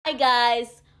Hi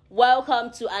guys,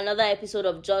 welcome to another episode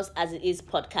of Just As It Is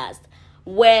podcast,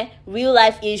 where real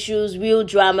life issues, real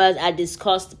dramas are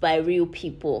discussed by real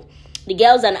people. The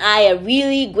girls and I are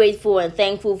really grateful and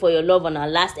thankful for your love on our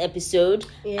last episode.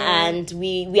 And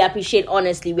we appreciate,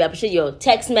 honestly, we appreciate your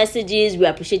text messages, we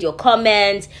appreciate your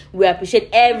comments, we appreciate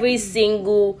every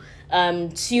single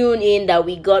tune in that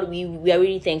we got. We are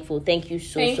really thankful. Thank you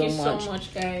so much. Thank you so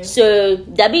much, guys. So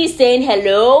Tobi is saying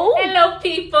hello. Hello,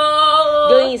 people.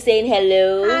 Doing is saying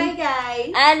hello. Hi,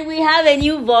 guys. And we have a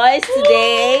new voice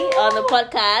today on the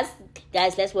podcast.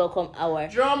 Guys, let's welcome our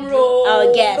drum roll.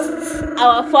 Our guest,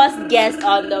 our first guest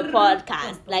on the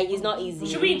podcast. Like, it's not easy.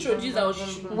 Should we introduce our?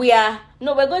 She's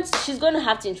going to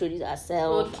have to introduce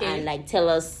herself and like tell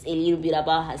us a little bit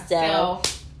about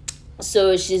herself.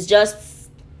 So she's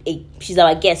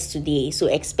our guest today. So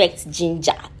expect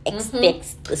ginger.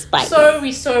 Expect the spice.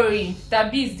 Sorry.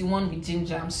 Tobi is the one with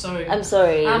ginger. I'm sorry.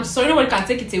 Nobody can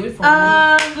take it away from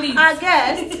me. Please. I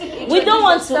guess. We don't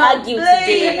want to argue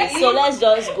today. So let's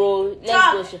just go.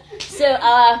 So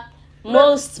our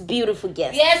most beautiful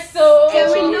guest. Yes, so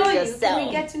Can we know yourself. you? Can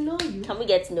we get to know you? Can we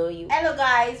get to know you? Hello,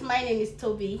 guys. My name is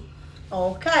Tobi.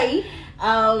 Okay.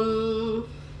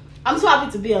 I'm so happy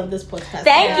to be on this podcast.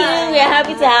 Thank you. We're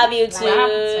happy to have you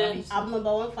too. I'm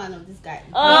number one fan of this guy.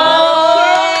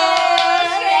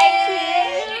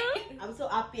 Thank you. I'm so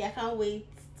happy. I can't wait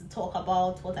to talk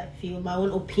about what I feel, my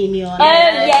own opinion.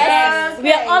 Yes. Okay.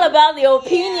 We are all about the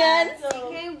opinions. So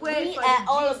We are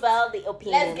all about the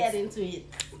opinions. let's get into it.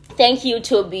 Thank you,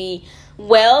 Tobi.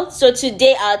 Well, so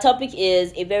today our topic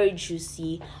is a very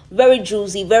juicy, very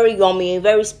yummy,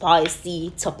 very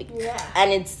spicy topic. Yeah.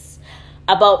 And it's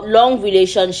about long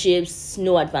relationships,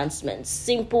 no advancements.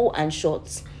 Simple and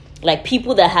short. Like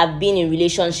people that have been in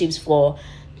relationships for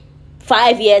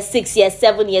 5 years, 6 years,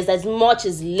 7 years, as much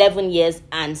as 11 years,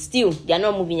 and still they're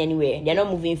not moving anywhere. They're not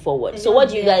moving forward. So what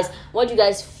do you guys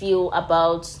feel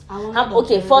about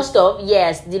first off,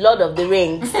 yes, the Lord of the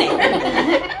Rings.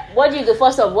 How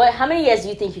many years do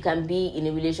you think you can be in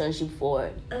a relationship for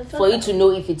you to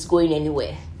know if it's going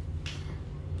anywhere?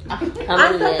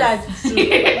 How many years?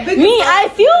 Me, I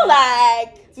feel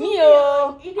like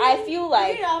You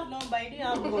didn't have number, you didn't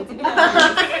have what?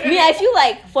 I feel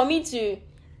like for me to,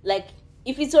 like,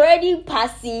 if it's already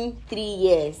passing 3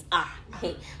 years,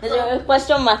 the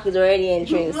question mark is already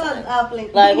entering. What's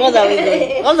happening? Like, what are we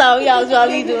doing? What are we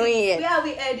actually doing here? Where are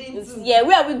we heading to? Yeah,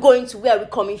 where are we going to? Where are we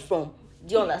coming from?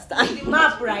 Do you understand? The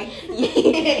map, right?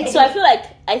 So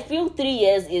I feel 3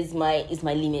 years is my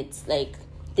limit. Like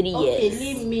 3 years.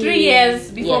 Leave me. 3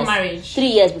 years before marriage. 3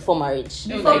 years before marriage.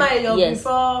 Before marriage or Yes.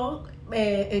 before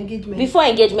engagement? Before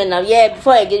engagement now. Yeah,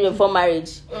 before engagement, before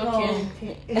marriage.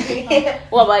 Okay.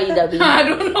 What about you, Tobi? I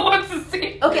don't know what to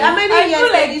say. Okay, how many I years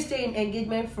feel like- can you stay in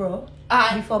engagement for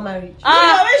before marriage?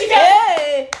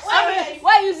 Hey! Wait.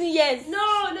 Why using years? No.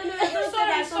 Don't say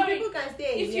that. Some Sorry. people can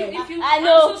stay. If you, I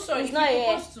know, I'm so sorry. it's If not you yet.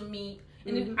 propose to me,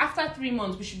 and after 3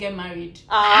 months we should get married.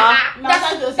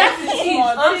 That's it. Okay,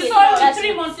 I'm sorry, that's-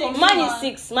 3 months for me. Mine is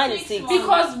 6. Mine is 6.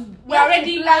 Because we're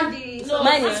already Mine I'm is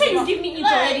saying you 6. give me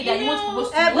hints already that you want to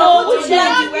propose to me. No, But they're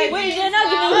not giving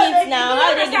hints now. How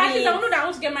are they I giving know hints? that I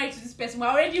want to get married to this person. We're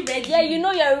already ready. Yeah, you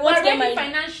know you want We're to get ready married.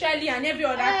 financially and every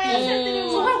other thing.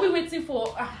 So what are we waiting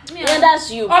for? Yeah, that's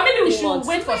you. Or maybe we 3 should months.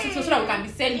 wait for 6 months so that we can be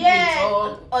celibate. Yeah.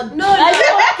 Or No. Are you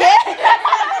okay?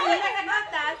 Not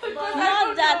that. But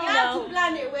Not that you have now. to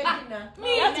plan a wedding now.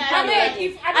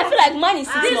 I feel like mine is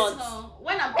 6 months.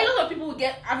 When a lot of people will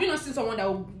get. Have you not seen someone that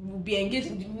will be engaged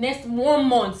in the next 1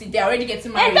 month if they're already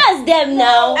getting married? And that's them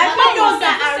now. I feel those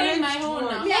I'm are saying my arranged own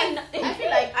ones. now. I feel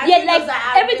like Yeah, like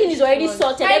everything is already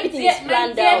sorted. My Everything is dear,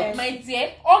 planned out. my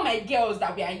dear, all my girls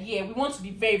that we are here, we want to be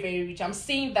very, very rich. I'm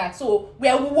saying that. So we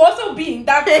will also be in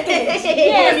that stage.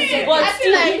 Yes, but I feel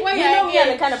still, like when you you're know me, I'm the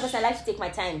engaged- kind of person I like to take my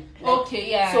time. Like, Okay,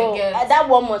 yeah. so I guess. at that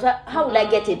 1 month, how will I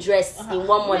get a dress in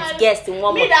 1 month? Guest in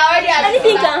 1 Me month. that already have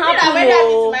Anything can Me that happen, already have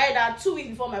oh. been married that 2 weeks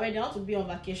before my wedding, I want to be on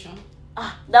vacation.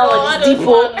 That one is deep.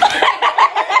 Oh.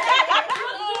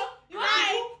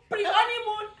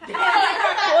 Pre-honeymoon.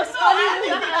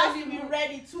 I should be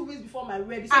ready 2 weeks before my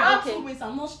wedding. So that okay. 2 weeks,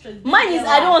 I'm not stressed. Mine is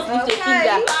I don't want to lift a Okay. finger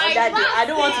on that day. I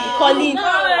don't want to be calling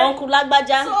Uncle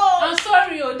Lagbaja. I'm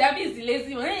sorry, Tobi is the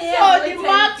lazy one. So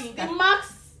the max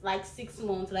like 6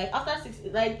 months. Like after 6,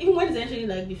 like even when it's actually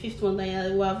like the 5th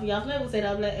month, you have never said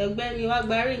I'm like you are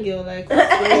wearing girl like.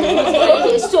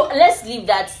 Okay, so let's leave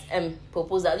that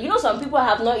proposal. You know, some people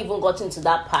have not even gotten to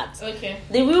that part. Okay.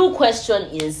 The real question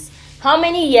is, how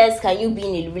many years can you be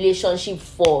in a relationship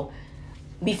for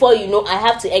before you know I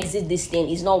have to exit this thing?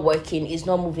 It's not working, it's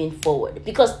not moving forward.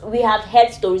 Because we have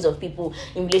heard stories of people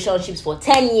in relationships for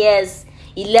 10 years,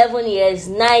 11 years,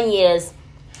 9 years,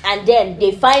 and then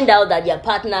they find out that their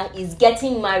partner is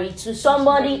getting married to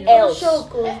somebody else,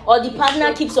 or the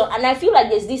partner keeps on. And I feel like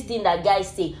there's this thing that guys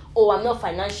say, oh, I'm not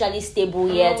financially stable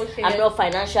yet, I'm not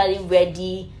financially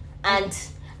ready. And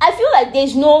I feel like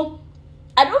there's no,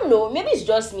 I don't know, maybe it's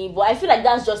just me, but I feel like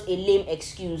that's just a lame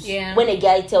excuse. When a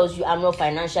guy tells you I'm not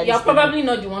financially You're stable. probably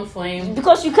not the one for him.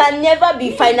 Because you can never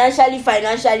be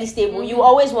financially stable. You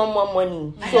always want more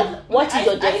money. So what is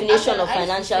your definition of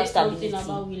financial stability? Something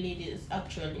about we ladies,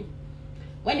 actually.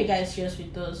 When the guy is serious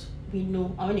with us, we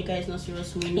know. And when the guy is not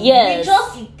serious, we know. Yes. We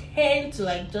just tend to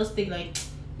like just think like,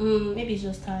 maybe he's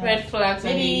just tired. Red flags.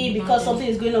 Maybe because something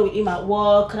is going on with him at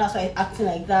work, that's why he's acting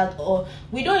like that. Or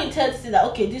we don't intend to say that,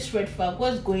 okay, this red flag,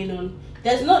 what's going on?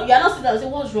 There's no, you're not sitting there and say,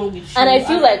 what's wrong with you? And I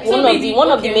feel like one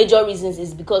of the major reasons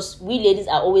is because we ladies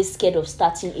are always scared of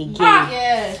starting again.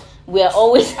 Yeah. We are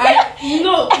always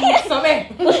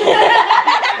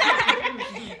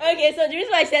Okay, so the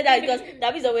reason why I said that is because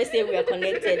Davi's always saying we are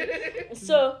connected.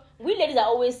 So we ladies are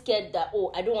always scared that,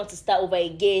 oh, I don't want to start over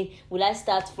again. Will I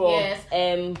start from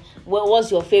what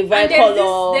was your favorite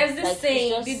color? There's this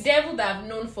saying, the devil that I've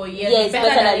known for years is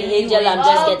better than the angel I'm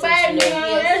just getting to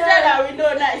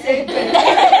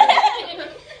know.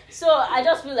 So I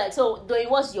just feel like, so though it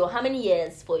was how many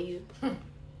years for you?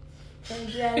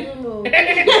 I don't know.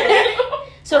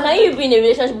 So can you be in a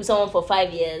relationship with someone for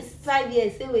 5 years? 5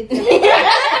 years, stay with me.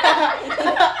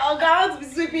 I want to be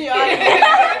sweeping your eyes.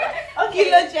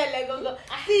 Okay, let's check.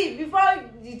 See, before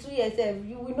the 2 years,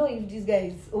 you will know if this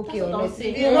guy is okay or not.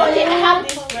 Okay, I have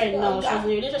this friend now. She's in a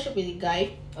relationship with a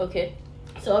guy. Okay.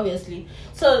 So obviously,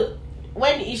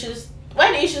 when the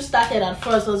issues started at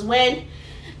first was when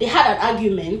they had an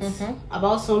argument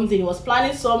about something. He was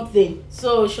planning something.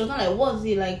 So she was not like, what's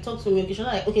it like? Talk to me. She was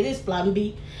not like, okay, this is plan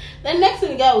B. Then next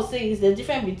thing the guy will say is the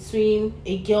difference between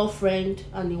a girlfriend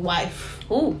and a wife.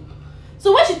 Ooh.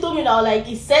 So when she told me that, like,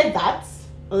 he said that,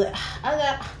 I was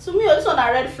like, to me, this one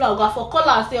a red flag. I for call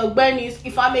and say, Bernice,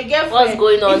 if I'm a girlfriend, what's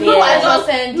going on here?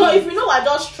 If you know we're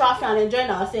just trafficking and enjoying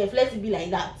ourselves, let it be like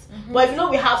that. But if you know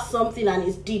we have something and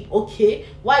it's deep, okay,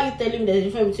 why are you telling me there's a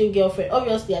difference between girlfriend?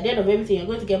 Obviously, at the end of everything, you're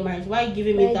going to get married. Why are you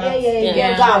giving me that?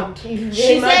 Yeah.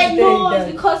 She said no,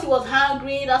 it's because he was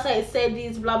hungry. That's why he said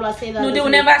this, blah blah. Say that. No, they will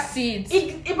never see it.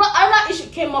 Another issue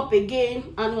came up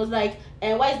again and was like,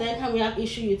 why is the anytime we have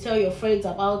issue you tell your friends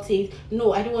about it?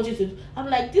 No, I don't want you to. I'm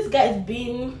like, this guy is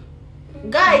being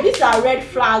these are red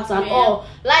flags and all.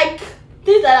 Like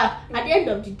things that are at the end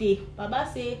of the day, Baba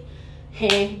say,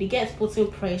 hey, the guy is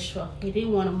putting pressure. He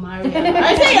didn't want to marry her.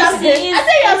 I say you're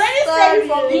already saying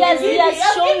from the beginning. He has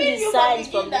shown the signs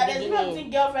from the beginning. There's between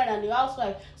girlfriend and the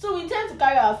housewife. So we tend to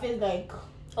carry our face like,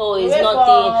 oh, it's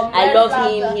nothing. I love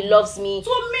him. He loves me.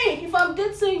 To me, if I'm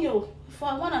dating you for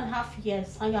 1.5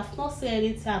 years and you have not said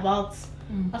anything about,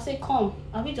 I say, come,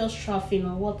 are we just trafficking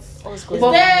or what? Is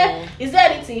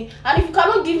there anything? And if you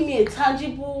cannot give me a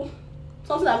tangible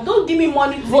something, don't give me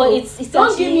money.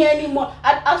 Don't give me any more.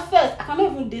 At first, I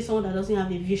cannot even date someone that doesn't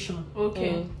have a vision.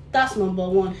 Okay, that's number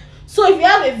one. So if you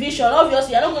have a vision,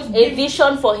 obviously you're not going to give a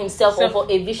vision for himself or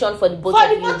for a vision for the both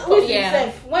of you. With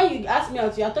yourself. When you ask me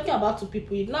out, you are talking about two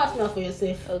people. You don't ask me out for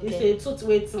yourself. Okay. It's a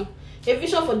two-way thing. A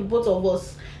vision for the both of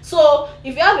us. So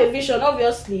if you have a vision,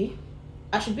 obviously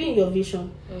I should be in your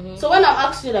vision. So when I'm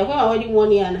asking you, like when I'm already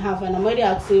 1 year and a half and I'm already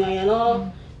asking you and you're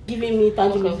not giving me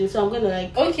tangible things, so I'm going to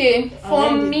like, okay,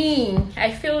 for me,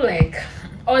 I feel like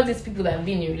all these people that have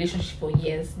been in a relationship for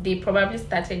years, they probably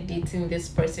started dating this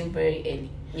person very early.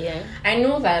 Yeah, I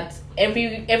know that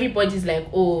everybody's like,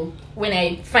 oh, when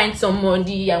I find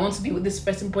somebody, I want to be with this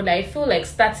person. But I feel like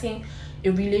starting a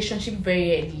relationship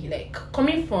very early, like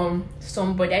coming from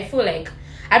somebody, I feel like,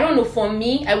 I don't know, for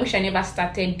me, I wish I never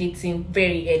started dating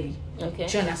very early. Okay,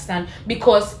 do you understand?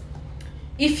 Because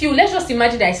if you, let's just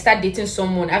imagine that I start dating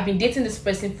someone, I've been dating this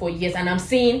person for years and I'm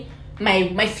seeing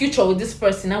my future with this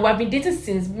person, and we've been dating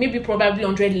since maybe probably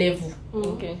 100 level.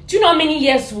 Okay. Do you know how many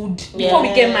years would before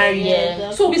we get married? Yeah.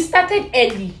 So we started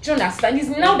early. Do you understand? It's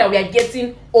now that we are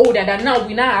getting older that now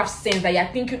we now have sense that you're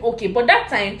thinking, okay, but that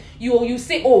time you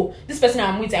say, oh, this person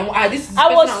I'm with, this is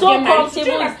I was so comfortable.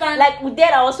 Do you understand? Like with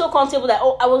that, I was so comfortable that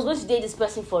I was going to date this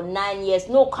person for 9 years,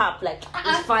 no cap. Like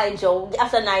it's fine, Joe.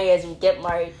 After 9 years, we get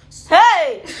married.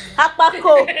 Hey,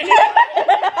 Hakpako.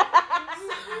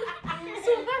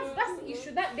 So that's the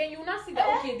issue. That then you will not see that,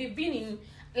 okay, they've been in,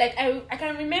 like I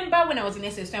can remember when I was in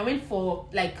SS2, I went for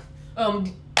like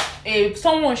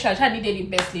someone needed the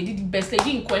best lady. The best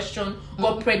lady in question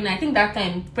got pregnant. I think that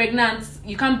time pregnant,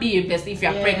 you can't be a best if you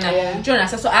are pregnant. Do you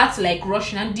understand? So I had to like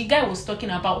rush in, and the guy was talking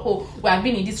about we have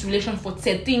been in this relationship for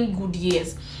 13 good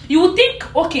years. You would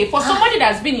think, okay, for somebody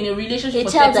that's been in a relationship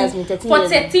for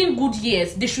 13 good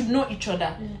years, they should know each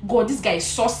other. God, this guy is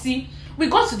saucy. We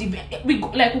got to we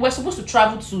were supposed to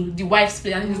travel to the wife's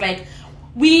place, and he's like,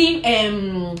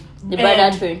 the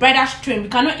bridal train, we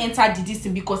cannot enter the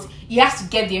distance because he has to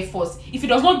get there first. If he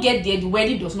does not get there, the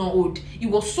wedding does not hold. It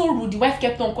was so rude. The wife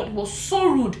kept on calling. It was so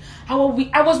rude. I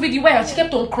was with the wife, and she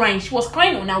kept on crying. She was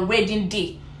crying on her wedding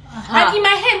day. And in my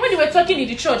head, when they were talking in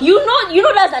the church, you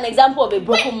know that's an example of a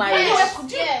broken marriage.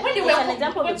 When they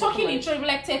were talking in church,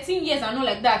 like 13 years and all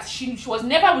like that, she was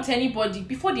never with anybody.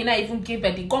 Before they now even gave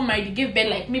birth, they got married. They gave birth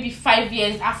like maybe 5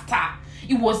 years after.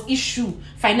 It was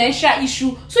financial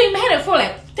issue. So in my head, I felt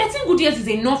like 13 good years is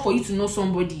enough for you to know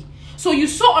somebody. So you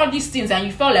saw all these things and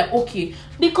you felt like, okay,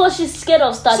 because she's scared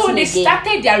of starting. So they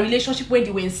started their relationship when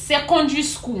they were in secondary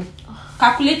school.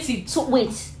 Calculated. So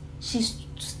wait, she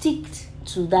sticked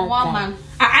to that one man.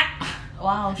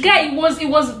 Wow, guy, it was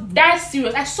that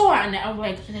serious. I saw her and I was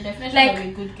like,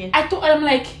 a good girl. I'm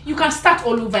like, you can start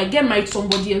all over, get married to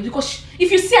somebody else, because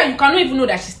if you see her, you cannot even know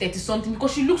that she's 30 something,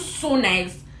 because she looks so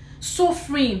nice, so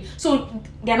freeing. So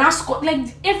they're not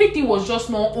like everything was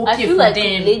just not okay. I feel for like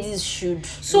them. Ladies should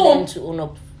learn to own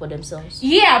up for themselves.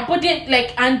 Yeah, but then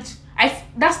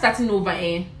that's starting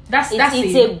over. That's a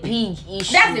big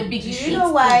issue. That's a big issue. You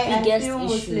know why I feel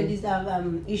most ladies have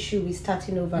issue with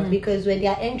starting over? Because when they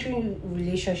are entering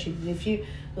relationship, they feel,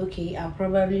 okay, I'll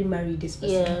probably marry this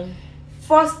person. Yeah.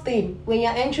 First thing, when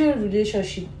you're entering a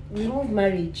relationship, remove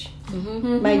marriage.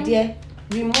 My dear,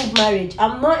 remove marriage.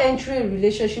 I'm not entering a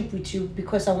relationship with you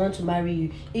because I want to marry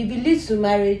you. If it leads to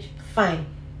marriage, fine.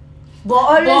 But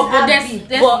always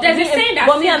there's a saying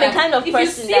that me, I'm a kind of if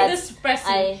person you see this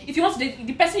person, if you want to date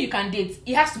the person you can date,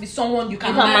 it has to be someone you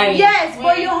can marry. Yes,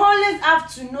 but you always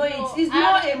have to know it. It's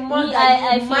not a mother.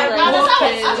 I think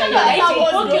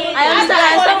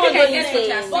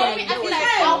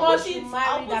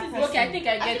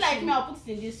I'll put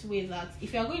it in this way, that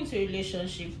if you're going to a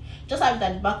relationship, just have it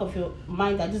at the back of your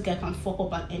mind that this guy can fuck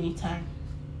up at any time.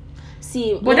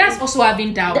 See, but that's also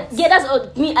having doubts.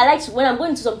 That's me. I like when I'm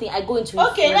going to something, I go into it.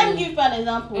 Okay, let me give you an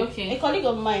example. Okay, a colleague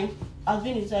of mine has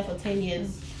been with his wife for 10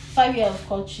 years, 5 years of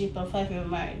courtship and 5 years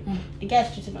married. The guy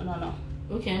is cheating on her now.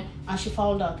 Okay, and she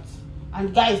found out, and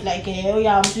the guy is like, oh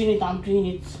yeah, I'm doing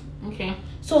it. Okay,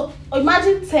 so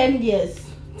imagine 10 years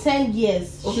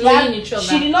of knowing each other.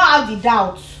 She did not have the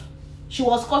doubt. She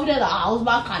was confident that her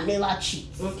husband can never cheat.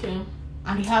 Okay.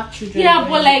 And we have children. Yeah,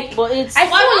 but it's. I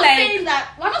feel like saying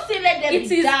that we're not saying let them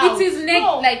be down. It is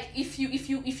like if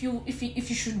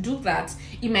you should do that,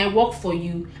 it might work for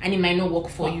you and it might not work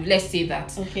for you. Let's say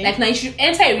that. Okay. Like now you should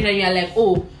enter a relationship.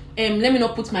 You're like, let me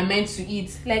not put my mind to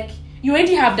it. Like you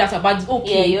already have that about it.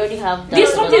 Okay. Yeah, you already have that.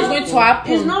 This something is going to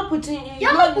happen. It's not putting.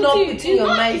 You're not putting your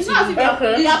mind to it.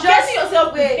 You're getting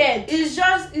yourself prepared. It's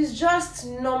just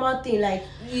normal thing. Like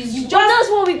that's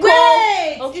what we call.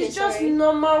 Okay, it's just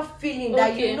normal feeling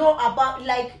that you know about,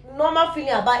 like normal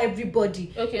feeling about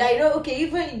everybody. Okay. Like, you know, okay,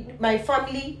 even my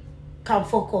family can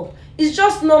fuck up. It's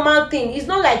just normal thing. It's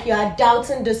not like you are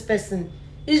doubting this person.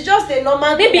 It's just a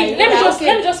normal thing. Maybe let me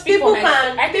just speak for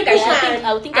myself. I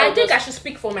think I should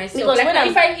speak for myself. Because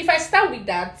like if I start with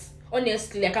that,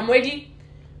 honestly, like I'm already.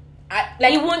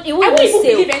 It won't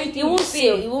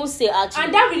say actually.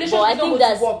 And that relationship I think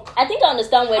that's work. I think I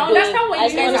understand where you're going. I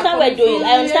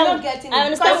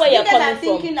understand where you're coming from.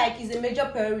 Thinking like it's a major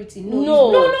priority. No,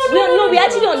 we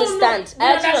actually understand.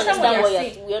 I actually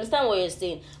understand we understand what you're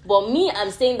saying. But me,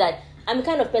 I'm saying that I'm the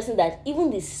kind of person that even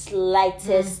the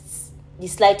slightest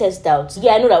doubt.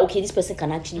 Yeah, I know that okay, this person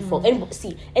can actually fall.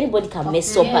 Anybody can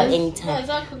mess up at any time. Yeah,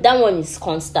 exactly. That one is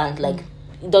constant. Like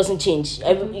it doesn't change.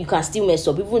 You can still mess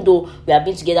up, even though we have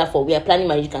been together we are planning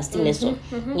marriage. You can still mess up.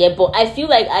 Yeah, but I feel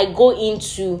like I go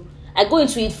into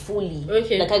it fully.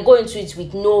 Okay. Like I go into it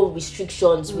with no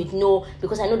restrictions,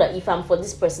 because I know that if I'm for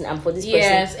this person, I'm for this person.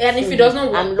 Yes, and if it does not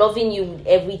work, I'm loving you with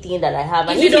everything that I have.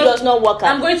 And if it does not work,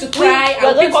 I'm going to cry.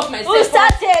 I'll pick up myself. We'll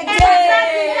start again.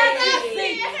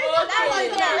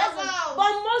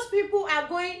 But most people are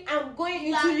going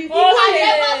into the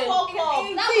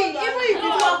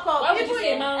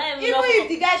Even if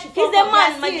the guy should he's a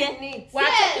man, my dear. We're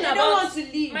talking they don't want to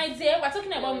leave. My dear, we're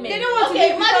talking about men. They don't want to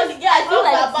leave because I feel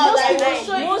like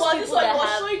most people that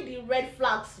have red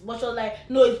flags, but she was like,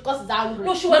 no, it's because it's angry.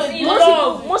 No, she was in most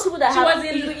love. people, most people that She have, was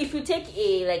in- if you take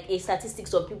a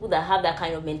statistics of people that have that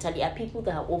kind of mentality, are people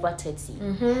that are over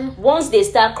 30. Once they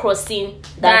start crossing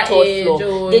that third age,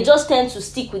 floor, they just tend to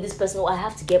stick with this person. Oh, I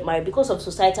have to get married because of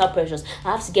societal pressures.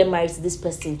 I have to get married to this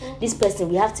person. This person,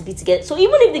 we have to be together. So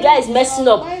even if the guy is messing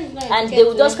up and they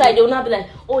will just cry, they will not be like,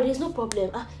 oh, there's no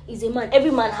problem. He's a man.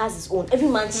 Every man has his own. Every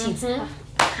man cheats.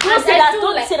 Don't say that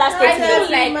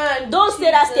statement. Don't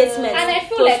say that statement. And I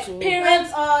feel close like to me.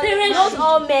 parents Not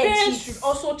all men parents cheat. should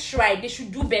also try. They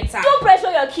should do better. Don't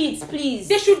pressure your kids, please.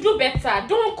 They should do better.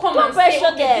 Don't come Don't and say,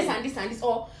 pressure okay, them. this and this and this.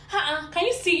 Or, can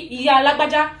you see, yeah,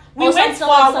 Lagbaja? We Or went for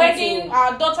something, our something. wedding,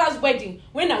 our daughter's wedding.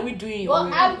 When are we doing it?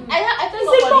 Well, I think It's a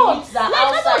nobody lot. needs that Like, I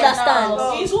don't outside understand.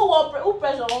 now. It's who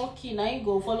pressure one key, now you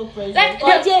go follow pressure. Like,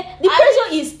 But the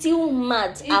pressure is still mad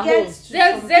at home. gets to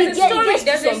There's It a gets story. to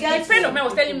There's some a friend of mine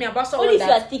was telling me about someone Only if you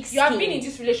that are thick you have skinned. been in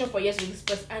this relation for years with this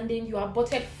person, and then you are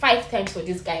aborted 5 times for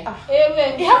this guy.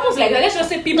 Amen. It happens like that. Let's just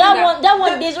say people That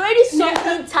one, there's already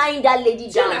something tying that lady Do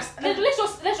you down. understand?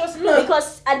 Let's just know.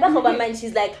 Because at the back of her mind,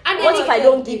 she's like, And what then if I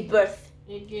don't give birth?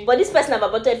 Again. But this person I've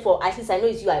aborted for, at least I know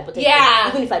it's you I aborted Yeah. for.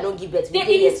 Even if I don't give birth, we Then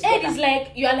get in here his head together. is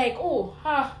like you are like, oh,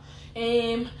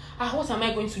 what am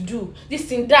I going to do? This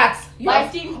thing, that. I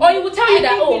think, or he will tell you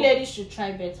that, we oh, ladies should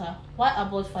try better. Why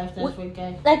abort 5 times for a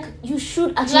guy? Like, you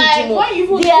should actually Like, do more. when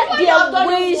you There have are done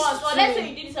ways it once, or let's say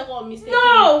you to... did the second one mistake.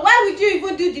 No, why would you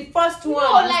even do the first one?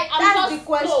 No, like I'm That's just the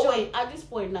question. No, wait, at this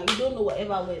point now, you don't know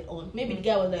whatever went on. Maybe the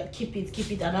guy was like, keep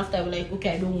it, and after I'm like,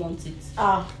 okay, I don't want it.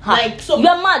 Like, so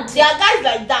You're mad. there are guys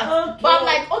like that. Okay. But I'm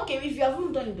like, okay, if you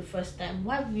haven't done it the first time,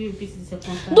 why will you repeat it the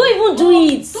second time? Don't even do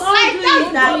it. Like do that's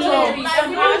it at not all. like,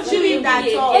 Don't not do doing it that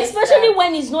at all. Especially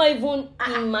when it's not even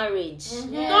in marriage.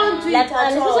 Don't do Like, it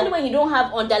at and especially all. when you don't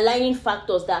have underlying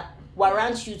factors that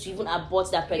warrant you to even abort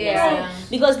that pregnancy. Yeah.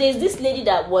 Because there's this lady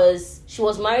that she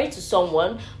was married to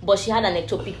someone, but she had an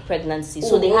ectopic pregnancy,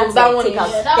 so they had to that like, one take is- out.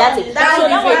 yeah, They had to, that so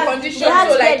one that is a one, condition, they had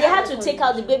so to, like- they had to take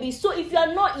out the baby. So if you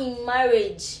are not in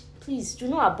marriage, please do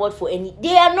not abort for any.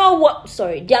 They are not worth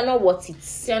it.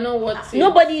 they are not what.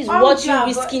 Nobody is Why would worth you you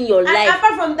abort- risking your And life.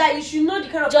 apart from that, you should know the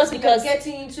kind of Just person because- you're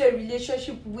getting into a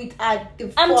relationship with at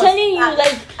the I'm first. telling you,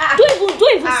 like,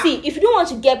 don't even ah. see. If you don't want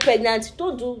to get pregnant,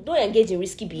 don't engage in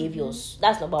risky behaviors.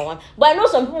 That's number one. But I know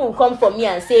some people will come from me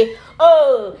and say,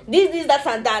 oh, this, that,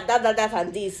 and that,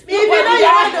 and this. If you know you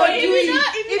want to If do you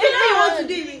it, if you know you want to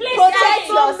do it, Protect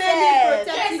there are so many yourself.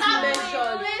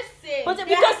 protective measures. But They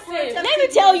because have protective let me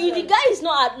tell you, the measures. guy is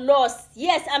not at loss.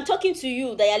 Yes, I'm talking to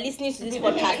you that you're listening to this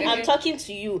podcast. I'm talking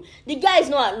to you. The guy is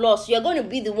not at loss. You're going to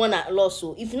be the one at loss.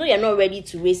 So if you know you're not ready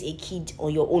to raise a kid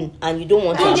on your own and you don't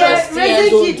want to And just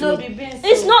raising don't kids do no it. be beans,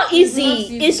 It's so not easy.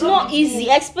 easy. It's not easy,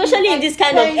 especially in this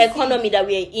kind of expensive. economy that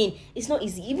we are in. It's not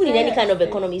easy. Even in any kind of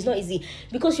economy, it's not easy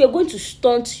because you're going to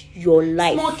stunt your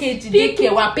life. Small kids,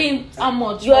 daycare, we're paying how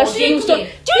much? You are for saying daycare? so. Do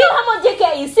you know how much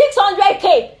daycare is?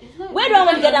 600K. Where do I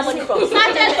want to get that money from?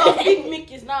 Sergeant of Big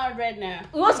Mick is not red now.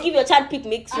 You want to give your child pick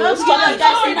mix? You No, know, stop it.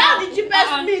 that's the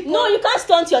cheapest milk. No, you can't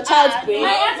stunt your child's brain. My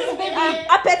auntie's baby.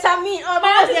 Apetamin. Oh,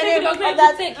 My what's auntie's the baby name does of not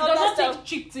that? take. He of does that not stuff? take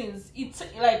cheap things. It's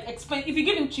like expensive. If you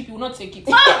give him cheap, he will not take it.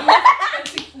 He wants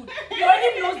expensive food. He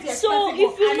already knows the expensive So, one,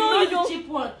 if you and he know knows you the don't- cheap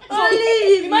one. Only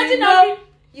if Imagine you how know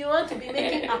you want to be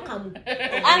making akamu.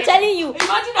 I'm telling you.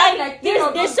 Imagine having And like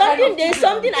there's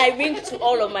something I ring to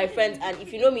all of my friends, and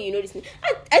if you know me, you know this.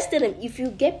 I tell them, if you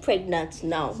get pregnant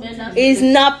now, it's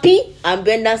nappy and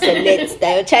Brenda select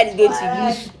that your child is going to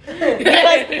use.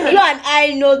 Because you and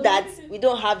I know that we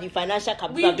don't have the financial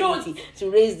capability to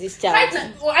raise this child.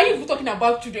 Right, or are you even talking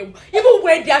about children? Even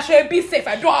when they are sure be safe,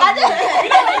 I don't have money. You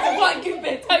don't want to go and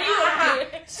give birth. Are you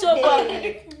okay? So,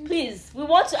 but please,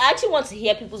 I actually want to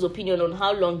hear people's opinion on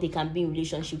how long they can be in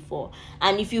relationship for.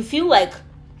 And if you feel like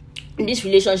this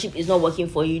relationship is not working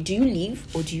for you, do you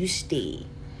leave or do you stay?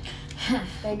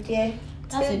 My dear,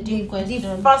 That's a deep question.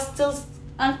 the fastest.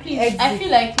 And please, Exit. I feel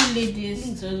like we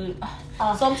ladies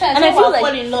sometimes And and I feel we like-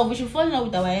 fall in love. We should fall in love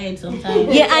with our head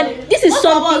sometimes. Yeah, and this is Most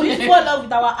of us, we something. should fall in love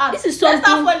with our heart. This is Let's not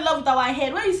something- fall in love with our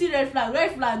head. When you see red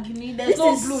flag, you need there's This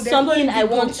no is blue. There's something no I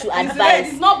indigo. want to It's advise. red.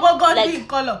 It's not burgundy Like- in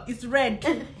color. It's red.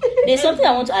 There's something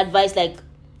I want to advise, like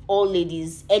all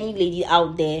ladies, any lady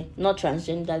out there, not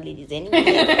transgender ladies, any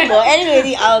lady, but any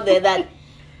lady out there, that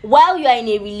while you are in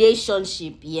a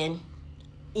relationship,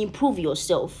 improve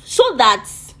yourself so that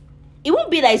it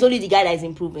won't be that it's only the guy that is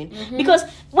improving. Because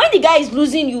when the guy is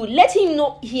losing you, let him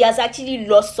know he has actually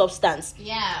lost substance.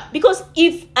 Yeah. Because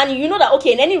and you know that,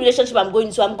 okay, in any relationship I'm going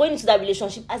into that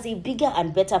relationship as a bigger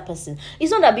and better person.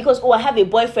 It's not that because, I have a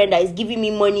boyfriend that is giving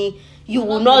me money, you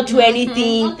will not do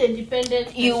anything. Not a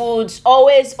dependent. You would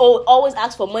always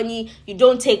ask for money. You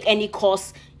don't take any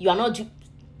cost. You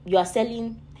are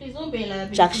selling Please don't be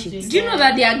like jack shit. Do you know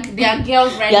that they are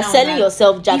girls right now? You're selling that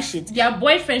yourself jack if shit. Their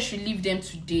boyfriend should leave them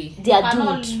today. They are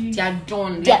cannot doomed. leave. They are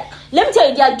done. Let me tell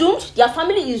you, they are doomed. Their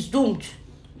family is doomed.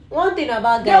 One thing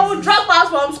about They guys. will drop out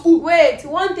from school. Wait,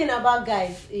 one thing about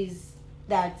guys is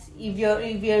that if you're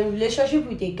in a relationship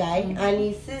with a guy and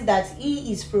he sees that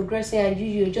he is progressing and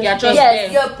you're just You're just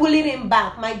Yes. there. you're pulling him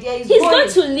back, my dear, He's going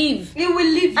to leave. He will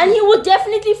leave And you. he would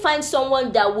definitely find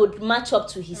someone that would match up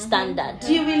to his standard.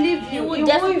 He will leave He you. will He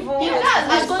definitely- won't even.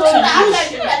 He's going to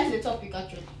Actually, that is a topic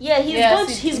actually. Yeah, he's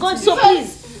Yes, going. So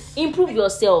please improve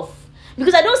yourself.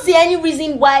 Because I don't see any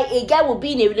reason why a guy will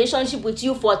be in a relationship with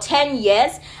you for 10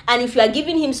 years, and if you are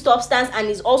giving him substance and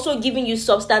he's also giving you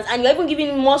substance, and you're even giving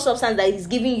him more substance that he's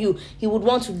giving you, he would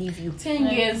want to leave you. 10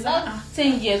 years. That's-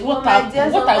 10 years. Oh What my are dear,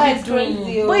 what some are guys we doing?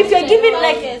 crazy, But if you're giving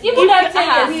like Even that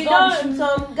 10 years, you don't- know,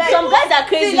 some guys are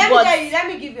crazy, See, let but- let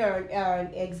me give you an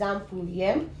example.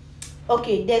 Yeah.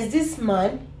 Okay, there's this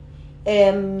man.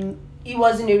 He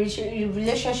was in a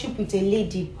relationship with a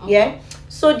lady. Yeah.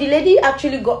 So the lady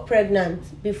actually got pregnant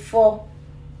before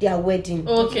their wedding.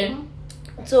 Okay.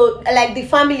 So like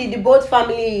the both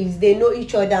families, they know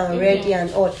each other already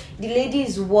and all. The lady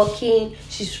is working.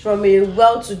 She's from a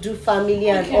well-to-do family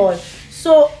and all.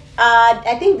 So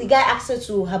I think the guy asked her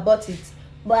to abort it,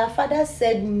 but her father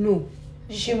said no,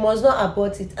 she must not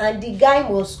abort it, and the guy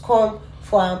must come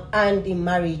for her hand in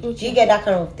marriage. Do you get that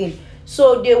kind of thing?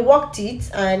 So they worked it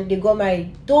and they got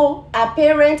married. Though her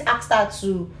parents asked her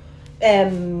to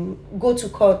go to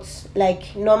court,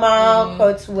 like normal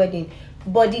court wedding,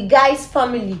 but the guy's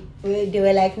family, they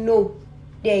were like no,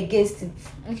 they're against it.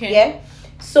 Okay. Yeah.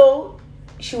 So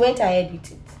she went ahead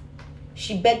with it.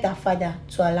 She begged her father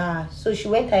to allow her, so she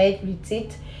went ahead with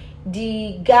it.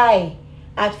 The guy,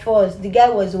 at first, the guy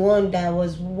was the one that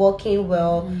was working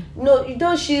well.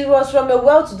 No, she was from a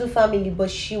well-to-do family,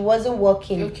 but she wasn't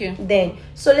working then.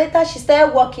 So later she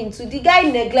started working too. The guy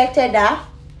neglected her.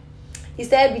 He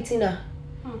started beating her.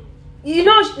 You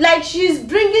know, like she's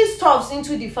bringing stuffs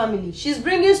into the family. She's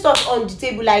bringing stuff on the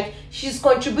table, like she's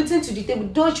contributing to the table.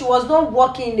 Though she was not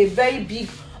working in a very big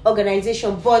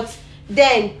organization, but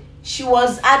then she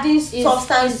was adding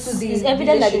substance to the It's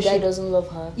evident that the guy relationship. doesn't love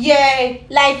her. Yeah,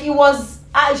 like it was.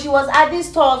 She was adding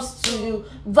stuff to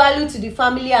value to the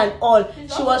family and all.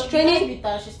 She was training.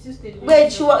 She still stayed.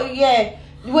 Wait,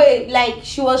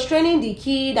 she was training the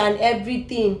kid and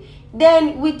everything.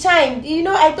 Then with time,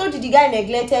 I told you the guy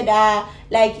neglected her.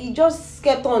 Like he just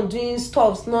kept on doing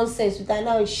stuff, nonsense with her.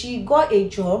 Now she got a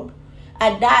job.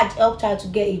 Her dad helped her to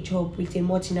get a job with a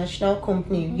multinational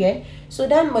company. Yeah, so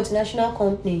that multinational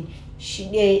company,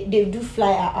 they do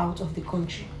fly her out of the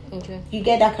country. Okay. You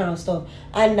get that kind of stuff,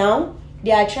 and now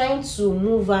they are trying to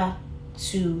move her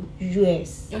to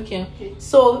US. Okay.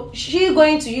 So she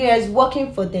going to US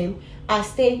working for them. Her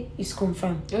stay is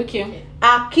confirmed. Okay.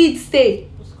 Her kid's stay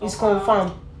is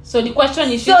confirmed. So the question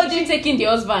is, So is she taking the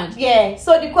husband? Yeah.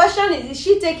 So the question is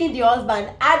she taking the husband?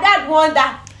 Her dad want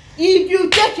that if you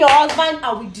take your husband,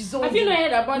 I will disown Have you you. not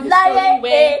heard about the Liar, story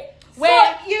where So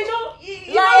where you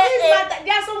Liar, matter.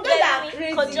 There are some guys that are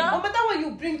crazy. Kojo. No matter what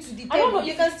you bring to the I don't table, know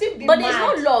you if- can still be But mad.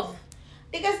 there's no love.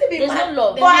 They can still be There's mad. no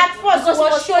love. But at first, Because it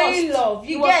it was showing forced. love.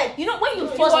 You It was- get. You know when you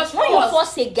was force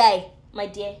forced. a guy, my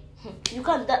dear, you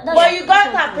can't. That's But you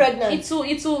got her pregnant. it will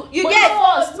You but get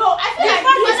first. No, I feel The like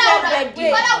father the is not father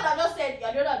ready. would have just said,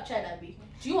 "I don't have a child, Abi.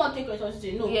 Do you want to take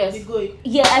responsibility?" No, Yes. be going.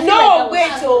 Yeah, I feel No, like that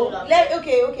wait. was, So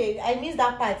okay. I missed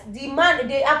that part. The man,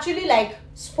 they actually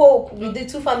spoke with the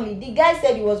two family. The guy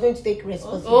said he was going to take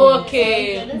responsibility.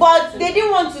 Okay. But they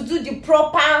didn't want to do the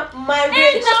proper marriage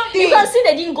you thing. can see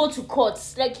they didn't go to court.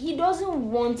 Like he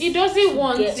doesn't want. He doesn't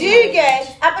want Yeah. Do you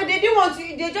get? But they didn't want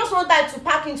to. They just wanted to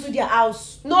pack into their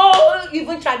house. No,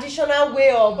 even traditional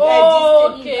way of this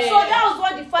thing. Okay. So that was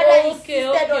what the father Okay, insisted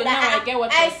okay, on. now That I get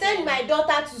what I you're send saying. my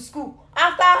daughter to school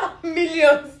after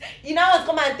millions. You know what?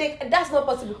 Come and take. That's not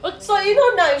possible. Okay. So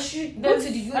now she should go to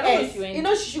the I don't know US. if you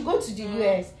went. She should go to the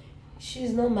US.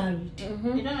 She's not married You don't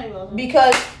know your husband.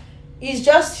 because it's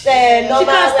just normal. She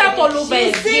can start wedding. all over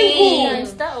She's again.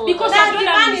 single. Because Now I've the done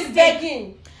that man is mistake.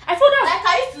 begging. I feel that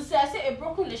Like I used to say, I say a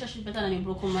broken relationship better than a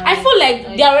broken marriage. I feel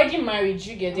like they're already married.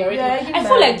 You get they're already. They're already I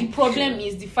feel like married. the problem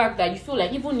is the fact that you feel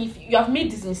like even if you have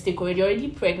made this mistake already, you're already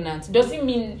pregnant, doesn't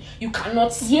mean you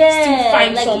cannot still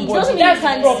find like somebody. it doesn't mean That's you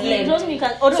the can. problem. It doesn't mean you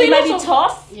can. Although So it you might know be some-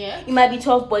 tough. Yeah. It might be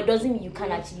tough, but it doesn't mean you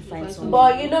can actually find someone.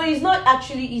 But it's not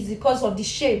actually easy because of the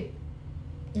shame.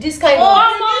 This kind Oh,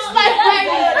 of this That's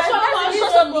life,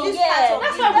 because of the- this yeah. part of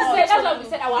That's what we said. That's what we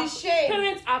said. Our the shame.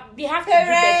 parents they have to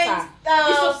Parents, do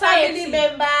better. The society, family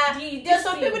member. There's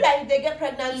some people that if they get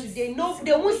pregnant today,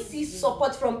 they won't see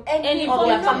support from any of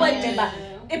their family member.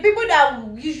 The people that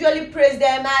usually praise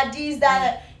them are these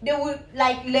that they will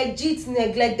like legit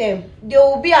neglect them. They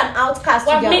will be an outcast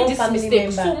to their own family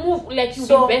member. So move like you be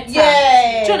better.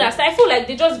 Yeah. Do you understand? I feel like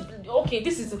they just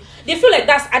they feel like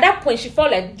that's at that point she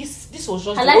felt like this was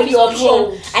just the only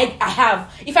option I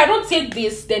have. If I don't take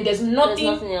this, then there's nothing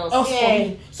else for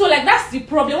me. So like that's the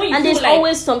problem. When you and feel there's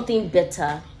always something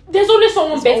better. There's always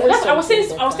someone better. That's I was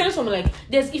telling someone like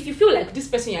if you feel like this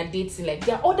person you're dating, like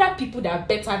there are other people that are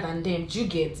better than them. Do you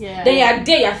get? Yeah. Then you're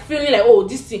there, you're feeling like, oh,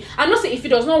 this thing. I'm not saying if it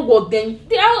does not work, then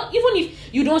they are, even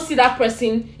if you don't see that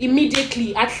person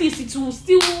immediately, at least it will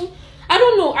still, I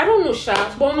don't know,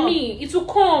 Sha. But me, it will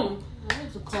come.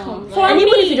 And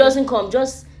even if it doesn't come,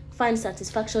 just find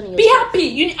satisfaction in yourself. Be happy.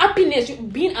 You need happiness.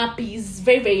 Being happy is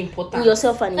very, very important. In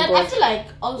yourself and in Like, God. I feel like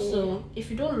also if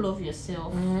you don't love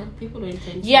yourself, people don't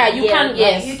intend to. Yeah, you can't.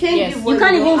 Yes, you can't yes. give You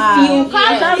can't even feel. You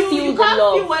can't feel You the can't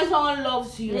love. feel when someone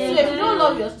loves you. So if you don't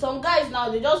love yourself, some guys now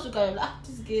they just look at you like,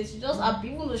 this girl, she just happy,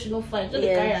 even though she not fine, just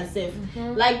carry herself.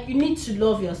 Like you need to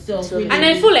love yourself. Really. And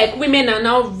I feel like women are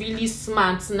now really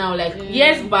smart now. Like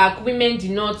years back, women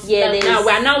did not. Yeah, now we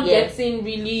are now getting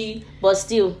really. But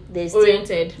still, there's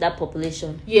oriented. still that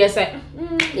population. Yes,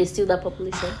 There's still that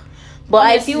population. But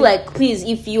I feel like, please,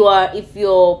 if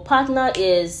your partner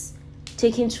is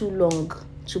taking too long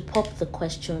to pop the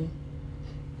question,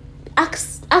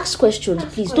 ask questions,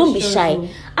 please. Don't be shy.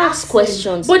 Ask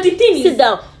questions. But the thing is, sit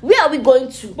down. Where are we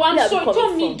going to? But I'm sorry,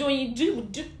 tell me,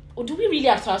 do we really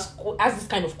have to ask this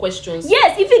kind of questions?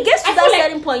 Yes, if it gets to that like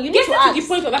certain point, you need to ask. Getting to the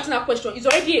point of asking that question is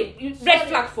already a red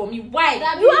flag for me. Why?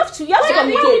 You have to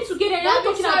communicate. Together, you're not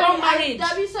talking about marriage.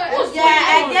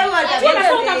 I get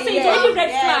what I'm saying. It's already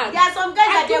red flag. There are some guys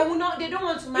that they don't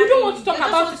want to marry. You don't want to talk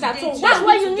about it at all. That's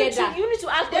why you need to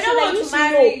ask They questions. don't want to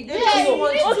marry. They just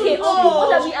want to Okay,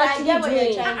 what are we I actually get what you're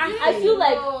doing? trying to I say. feel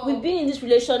like we've been in this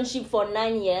relationship for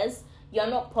 9 years. You're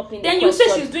not popping the Then you say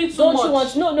question. she's doing too Don't much. you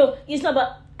want? No, it's not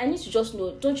about. I need to just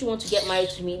know. Don't you want to get married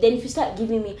to me? Then if you start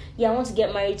giving me, I want to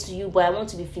get married to you, but I want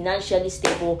to be financially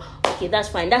stable. Okay, that's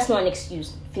fine. That's not an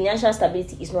excuse. Financial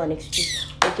stability is not an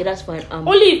excuse. Okay, that's fine.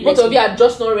 Only if both of you are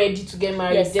just not ready to get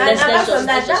married. Yes, then And let's apart from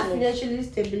just that move. financial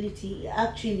stability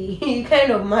actually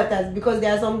kind of matters because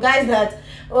there are some guys that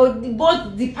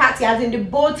both the party as in the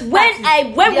both When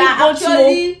parties, we they are both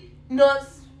actually not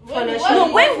financially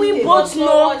No, when we stable. both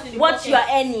know what you are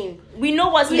earning, we know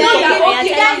what you are Okay,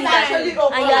 earning. guys actually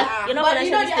over. You're not But you know financially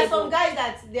there are some stable. guys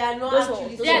that they are not Those actually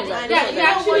ones, stable. those ones And are- they those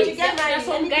don't ones want to get there are married.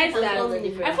 some guys Anything that else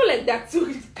is I feel like there are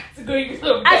two categories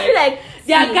of guys. I feel like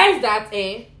there are guys that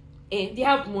they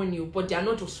have money, but they are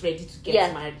not just ready to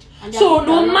get married. And So they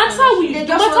no are not matter financially- They no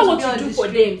just matter want to what be you on do the for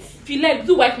street. them, if you like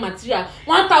do wife material,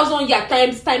 1,000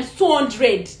 times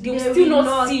 200, they will They still will not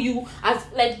not. see you as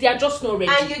like they are just not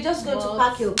ready. And you're just going to But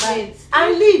pack your wait. bags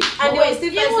and leave, and they will But still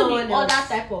find even someone the else. other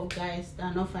type of guys that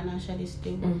are not financially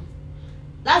stable.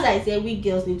 That's why I say we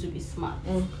girls need to be smart.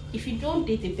 If you don't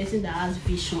date a person that has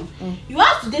vision, you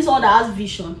have to date someone that has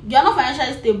vision. You are not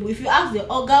financially stable. If you ask the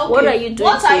okay, What are you doing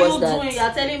What are you towards that? doing? You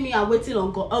are telling me I'm waiting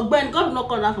on God. Ben, God will not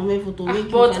come down from heaven to make you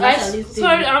But financially stable.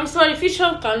 I'm sorry,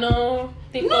 vision cannot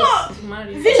take No. us to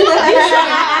marriage.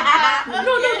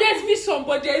 No, there's vision,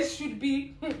 but there should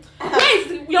be. Where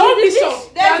is your own vision?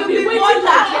 There should be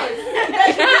bola. There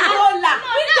should be bola.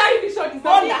 Which kind of vision is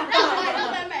Bola. that?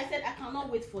 That's why I said I cannot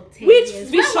wait for 10 Which years.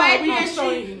 vision When are we're you entering-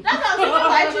 showing? That's why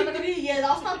I was like 3 years.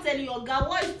 I'll start telling you, God,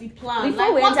 what is the plan? before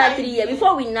Like, we what enter are 3 you years, doing?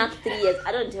 before we knock 3 years,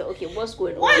 I don't tell. Okay, what's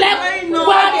going on? Why Like, very but no?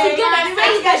 together, The way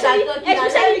you guys are talking,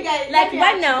 Especially, like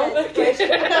right now. Let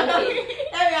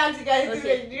me ask you guys this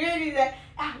question. You really that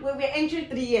when we're entering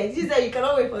 3 years, you said you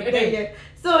cannot wait for 3 years.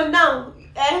 So now,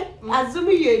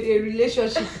 assuming you're in a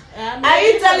relationship, are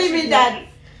you telling me that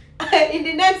in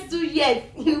the next 2 years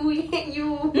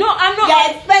you No, I'm not.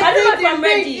 you're expecting I don't know if to I'm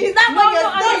bring- ready. Is that No, what you're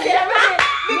I'm not saying? ready.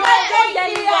 No, Because don't get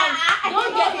me wrong. yeah.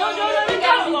 Don't get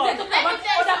me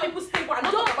Other people's thing, but I'm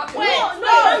not talking about Wait, yours.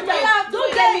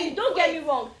 Don't get me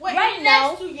wrong. Wait, Right in the now,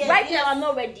 next 2 years, right now yes. I'm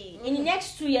not ready. In the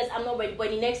next 2 years I'm not ready, but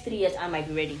in the next 3 years I might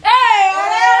be ready.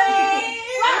 Hey,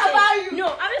 what about you? No,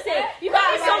 I'm just saying you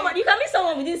can meet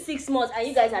someone within 6 months and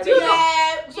you guys are ready.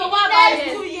 Yeah. So what about next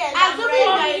you? 2 years, Assuming I'm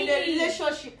you're ready. in a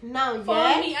relationship now, For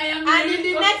yeah. me, I am And in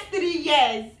ready. the next 3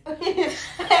 years,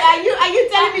 are you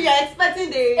telling me you're expecting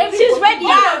the? She's ready.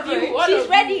 All of you, all She's of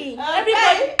ready.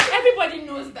 Everybody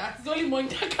knows that. It's only money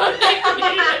that can make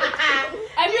me.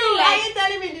 I mean, Are like, you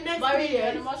telling me in the next But 3 really,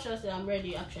 years? I'm not sure I'm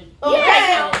ready actually.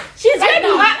 Yes, she's ready.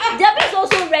 now. Debbie's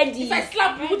also ready. if I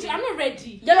slap you, I'm not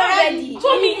ready. You're not ready.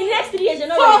 Told me, the next 3 years, you're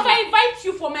not So if ready. I invite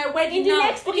you for my wedding In the now,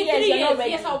 next 3 years, 3 you're years, not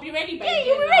ready. yes, I'll be ready by Yeah, then.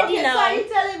 you'll be now. ready Okay, now. so are you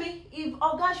telling me if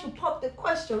Oga should pop the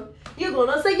question, you're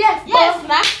gonna say yes? Yes, nah.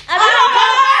 But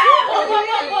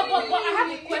I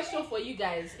have a question for you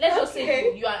guys. Let's just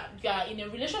say you are in a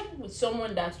relationship with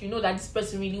someone that you know that this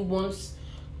person really wants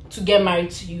to get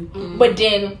married to you, but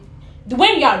then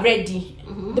when you are ready,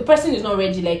 the person is not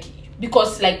ready, like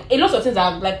because like a lot of things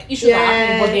are like issues are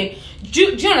happening, but then do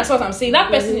you understand what I'm saying?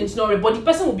 That person is not ready, but the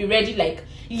person will be ready like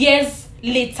years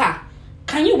later.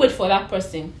 Can you wait for that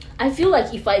person? I feel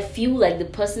like if I feel like the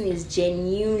person is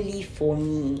genuinely for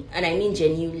me, and I mean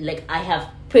genuinely, like I have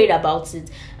prayed about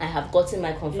it, I have gotten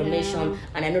my confirmation,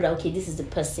 and I know that okay, this is the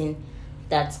person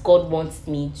that God wants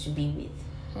me to be with.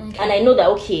 Okay. And I know that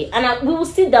okay, and we will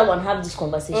sit down and have this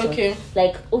conversation. Okay.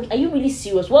 Like, okay, are you really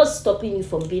serious? What's stopping you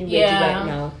from being ready right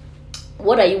now?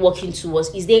 What are you working towards?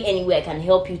 Is there any way I can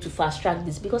help you to fast track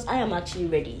this? Because I am actually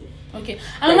ready. Okay.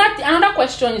 Another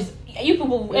question is, you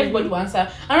people, everybody will answer.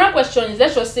 Another question is,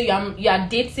 let's just say you are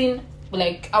dating,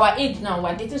 like our age now,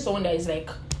 we're dating someone that is like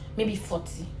maybe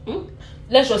 40.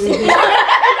 Let's just say. You're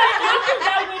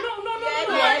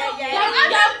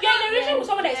in a relationship with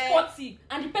someone that is 40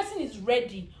 and the person is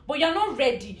ready, but you're not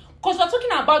ready. Because we're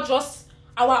talking about just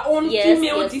our own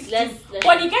female distance.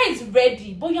 But the guy is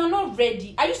ready, but you're not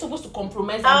ready. Are you supposed to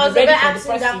compromise and be ready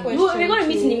for the person? We're going to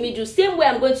meet in the middle. Same way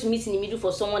I'm going to meet in the middle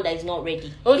for someone that is not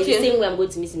ready. Okay. It's the same way I'm going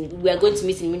to meet we are going to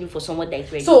meet in the middle for someone that is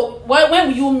ready. So when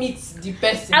will you meet the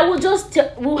person? I will just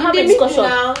we'll have a discussion.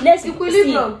 Let's see.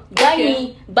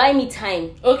 Buy me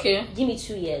time. Okay. Give me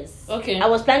 2 years. Okay. I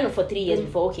was planning for 3 years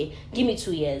before. Okay. Give me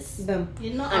 2 years.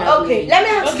 You know. Okay. Let me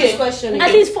ask you this question.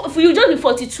 At least for you just be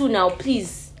 42 now,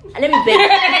 please. Let me beg.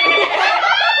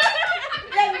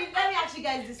 let me ask you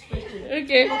guys this question.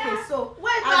 Okay. Okay, so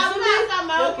Wait, I'm asking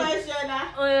my own question.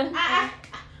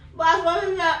 But as for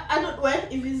me, I don't. Well,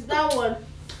 if it's that one,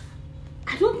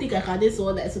 I don't think I can date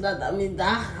someone that. So that means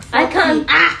that I can. If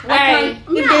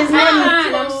there's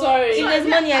money, I'm sorry. If there's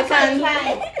money, I can.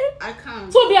 I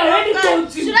can't. Tobi already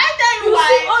told you. Should I tell you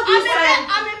why?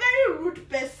 I'm a very rude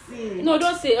person. No,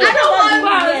 don't say. I don't want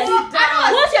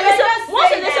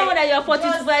Once you know someone that you're 40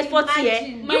 to 40,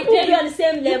 you could be on the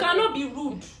same level. You cannot be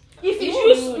rude. If you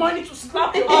use money to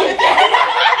slap your If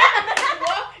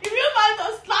you want to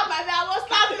slap my man, I will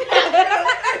slap you.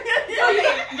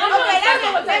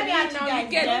 Let me ask you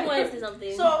guys.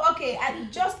 Something. So okay,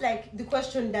 and just like the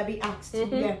question that we asked,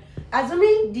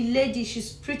 assuming the lady,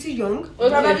 she's pretty young,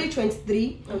 probably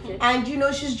 23, and you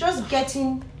know she's just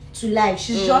getting to life.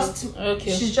 She's just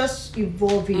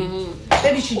evolving.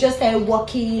 Maybe she just started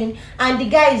working, and the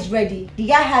guy is ready. The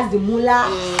guy has the moolah,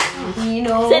 you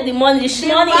know. Say the money,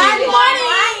 money.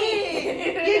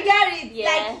 You get it?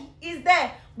 Like it's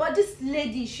there. But this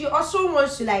lady, she also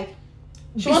wants to like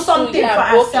do something for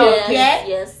herself.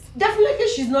 Yes. Definitely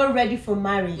she's not ready for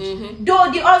marriage. Though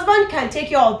the husband can take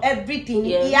care of everything,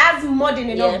 he has more than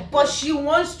enough, but she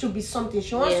wants to be something.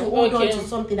 She wants to hold on to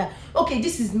something that, okay,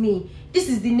 this is me, this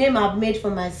is the name I've made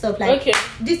for myself, like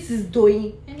this is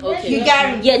doing. You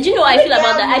get it? Yeah, do you know how I feel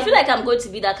about that? I feel like I'm going to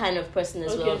be that kind of person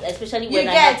as well, especially when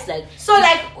I have like so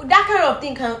like that kind of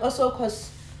thing can also cause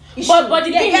issue. But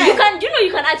the thing you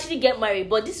can actually get married,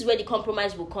 but this is where the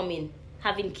compromise will come in.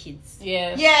 Having kids.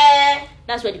 Yeah.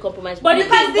 That's where the compromise. But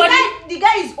because the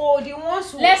guy is old, he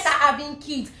wants to start having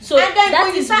kids. So and then that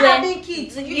when you is start where having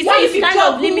kids, it kind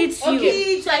of limits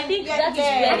you. So I think that is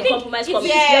where the compromise comes.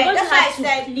 You're going to have to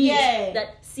please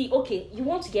that. See, okay, you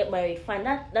want to get married, fine.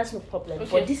 That's no problem.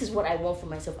 But this is what I want for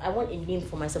myself. I want a name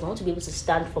for myself. I want to be able to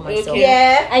stand for myself.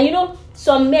 Yeah. And you know,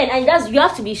 some men, and you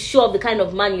have to be sure of the kind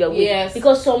of man you're with. Yes.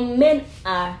 Because some men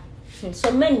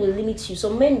will limit you.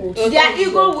 Some men will their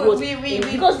ego will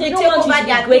because they don't want you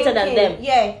to be greater than them.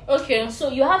 Yeah. Okay.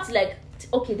 So you have to like,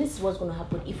 okay, this is what's gonna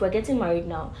happen. If we're getting married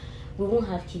now, we won't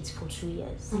have kids for 2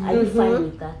 years. Are you fine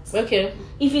with that? Okay.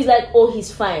 If he's like, oh,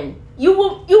 he's fine, you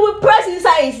will press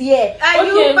inside his ear. Are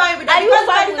you fine with that? Because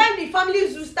by the time the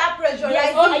families will start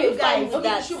pressurizing you guys,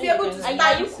 you should be able to stand.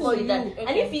 Are you cool with that? Okay.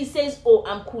 And if he says, oh,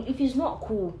 I'm cool, if he's not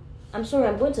cool, I'm sorry,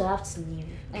 I'm going to have to leave.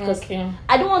 Because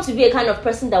I don't want to be a kind of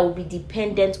person that will be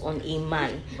dependent on a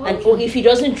man. And if he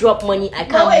doesn't drop money, I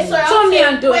can't.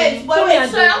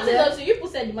 You people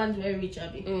said the man's very rich,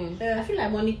 Abby. I feel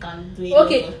like money can do it.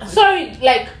 Okay, sorry,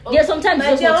 like sometimes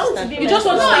you just want to stand. You just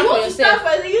want to stand for yourself.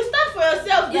 You stand for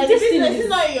yourself. Like, this business is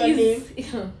not your name.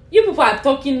 You people are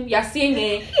talking. You're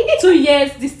saying 2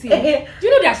 years. This thing. Do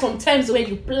you know there are some times when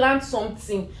you plan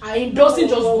something and it doesn't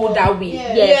just go that way?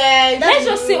 Yeah. Let's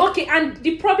just say okay. And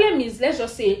the problem is, let's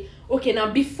just say okay,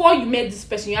 now before you met this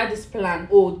person, you had this plan.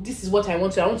 Oh, this is what I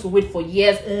want to wait for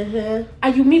years.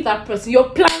 And you meet that person, your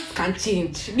plans can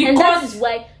change. Because and that is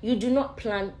why you do not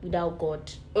plan without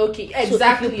God. Okay, So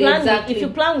exactly. if you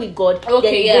plan with God,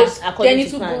 okay, then it goes according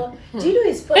to plan. Do you know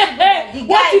it's possible that the guy...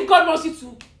 What if God wants you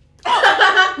to?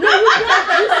 No,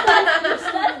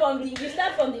 you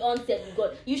start from the onset with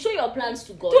God. You show your plans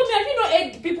to God. Told me, have you not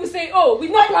heard people say, "Oh, we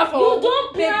not plan for you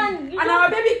don't plan, baby," you and don't- our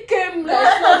baby came.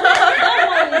 that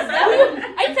one is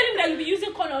Are you telling me that you'll be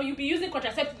using condom or you'll be using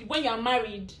contraceptive when you are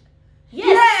married? yes.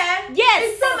 Yeah. Yes.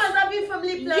 It's some as having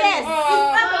family planning. Yes.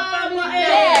 It's part of family planning.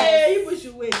 Yes. People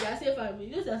should wait. I say family.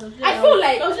 Those are some I feel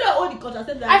like- consider all the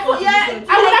contraceptives. I feel Yeah. I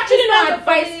would Like, actually it's not part of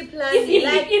advise family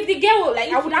planning, if the girl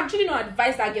I would actually not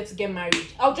advise that girl to get married.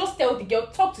 I'll just tell the girl,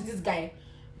 talk to this guy,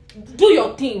 do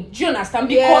your thing. Do you understand?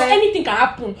 Because Yeah. anything can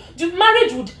happen.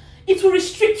 Marriage it will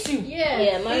restrict you.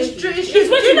 Yeah, marriage It's true. is- It's true. It's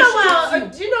Do going you to know restrict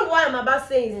what? Do you know what I'm about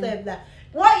saying? That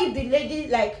what if the lady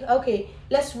like, okay,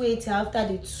 let's wait till after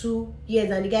the 2 years,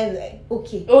 and the guy is like,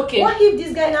 okay. What if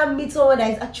this guy now meets someone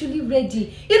that is actually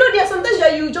ready? You know, there are sometimes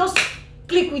that you just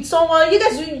click with someone, you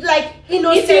guys like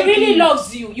innocently. If he really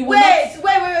loves you, you will wait,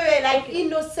 not. like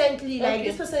innocently, like Okay.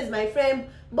 this person is my friend,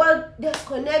 but there's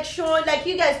connection, like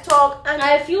you guys talk, and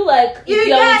I feel like You if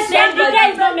you're guys- with Then the somebody,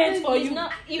 guy is not meant for it's you.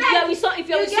 not, if Like, you're with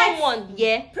you with get- someone,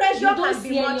 yeah, pressure you don't can see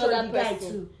be any much on other the guy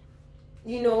person. too.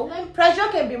 You know, pressure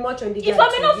can be much on the guy. If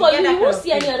I'm not too. for you, get that you won't kind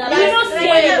see of any thing. other Like, You don't see like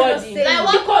what I'm anybody. saying.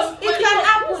 Like, Because it can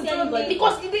happen see to anybody. me.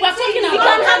 Because It- we're talking it It about-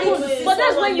 can can happen, to see but that's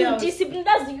when someone you else. discipline.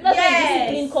 That's when Yes.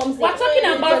 discipline comes in. We're talking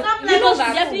about You You know know,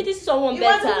 that- definitely see someone You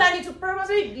want to better. plan it to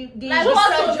purposely the Like what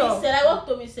Tobi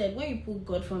pressure. said, when you put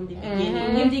God from the beginning,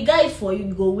 if the guy is for you,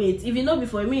 go wait. If you know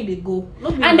before me, they go.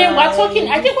 And then we're talking.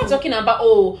 I think we're talking about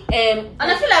And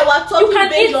I feel like we're talking you can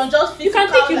based eat, on just you can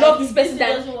physical, think you like, love this if person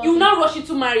doesn't that work. you will now rush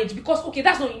into marriage because okay,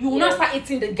 that's not you will now Yeah. start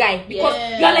hating the guy because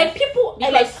Yeah. you are like people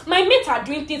Because- like my mates are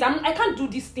doing things. I can't do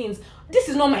these things. This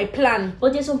is not my plan.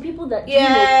 But there's some people that Yeah. you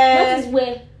know, that is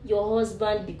where your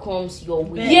husband becomes your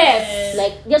will. Yes.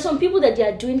 Like there's some people that they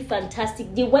are doing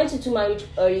fantastic. They went into marriage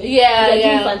early. Yeah, They're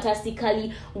yeah. doing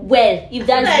fantastically well. If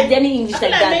that's like- any English I feel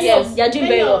like like that, many yes, of- they are doing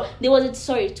many very well. of- There was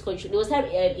there was time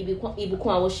Ibukun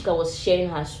Awoshika was sharing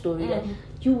her story. Like,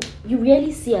 you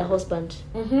rarely see her husband.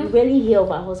 You rarely hear of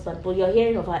her husband, but you're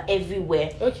hearing of her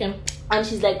everywhere. Okay. And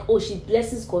she's like, oh, she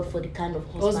blesses God for the kind of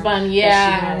husband, Husband, that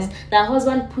yeah. she has. That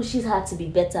husband pushes her to be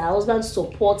better. Her husband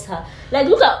supports her. Like,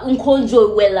 look at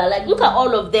Unkonjo Wella. Like, look at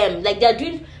all of them. Like, they're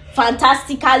doing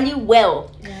fantastically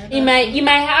well. You might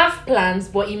have plans,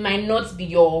 but it might not be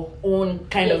your own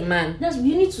kind of man.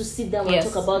 You need to sit down Yes.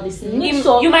 and talk about this.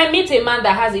 You might meet a man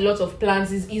that has a lot of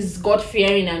plans, is God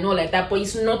fearing and all like that, but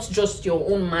it's not just your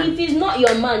own man. If he's not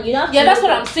your man, you have to. Yeah, that's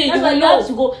what I'm saying. That's You why you know. have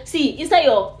to go. See, inside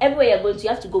everywhere you're going to, you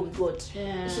have to go with God.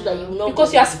 Yeah. So that you will not.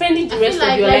 Because you are spending the rest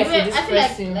of your life with this I feel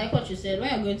person. like what you said, when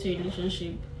you're going to a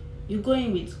relationship, you're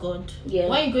going with God. Yeah.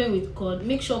 When you're going with God,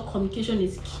 make sure communication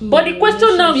is key. But in the your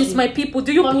question now is, relationship. my people,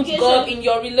 do you put Communication. God in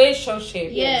your relationship?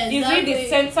 Yes, Is he the exactly.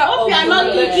 center Hope of you are your not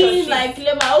relationship? thinking like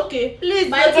clever. Okay, Please,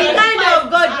 By but the the kind time-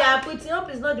 of God you are putting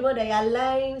up is not the one that you are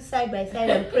lying side by side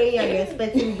and praying and you're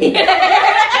expecting baby. Because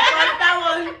that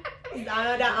one is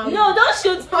another angle. No, don't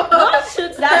shoot that shot.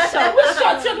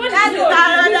 Shut, what That's is it?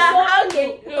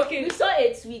 another Okay. We saw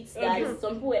a tweet that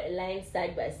some people were lying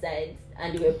side by side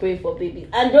and they were praying for babies.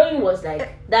 And Doreen was like,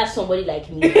 that's somebody like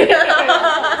me.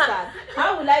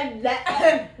 How would I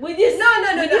like with this?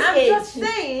 No. with this I'm age, just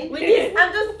saying. with this,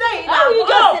 I'm just saying. how will you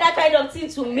that, just say that kind of thing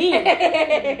to me?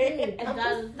 I'm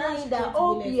just saying that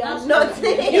hope you are That's not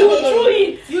saying. You drew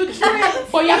it.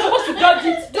 But you're supposed to dodge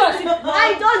it. Dodge it.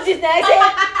 I don't this. I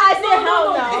say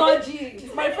how now? Dodge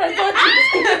it. My friend, dodge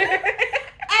it.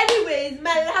 Anyways,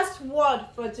 my last word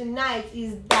for tonight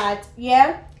is that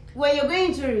when you're going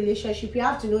into a relationship, you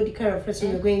have to know the kind of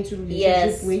person you're going into a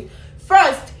relationship Yes. with.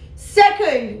 First,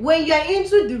 second, when you're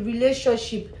into the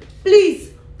relationship,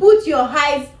 please put your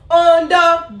eyes on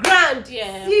the ground.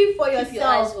 Yeah. See for Keep yourself. your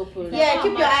eyes open. Yeah,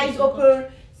 keep your eyes open.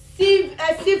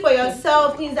 See for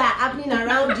yourself things that are happening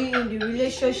around you in the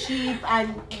relationship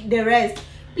and the rest.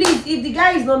 Please, if the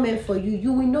guy is not meant for you,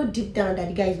 you will know deep down that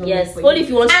the guy is not meant Yes, for only you. if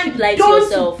you want to And keep life to don't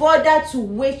yourself. bother to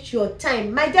waste your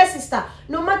time. My dear sister,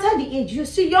 no matter the age, you're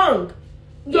still young.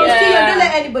 You're Yeah. still young. Don't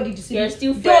let anybody deceive you. You're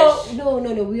still Don't- fresh. No.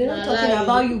 We're not talking lie.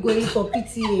 about you going for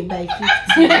PTA by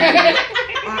 50.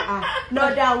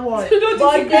 Not that one. Don't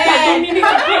But disagree with then, me. You need to go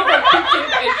for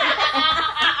PTA.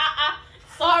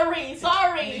 Sorry.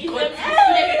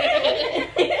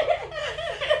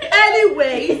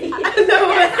 anyways, as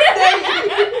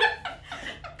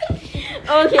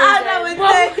Okay. I guys.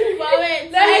 was saying, But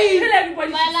wait, Let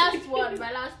everybody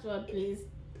my last word, please.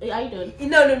 Are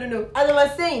Biden. No. As I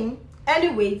was saying,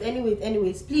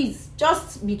 anyways, please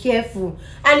just be careful.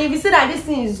 And if you see that this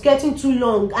thing is getting too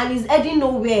long and is heading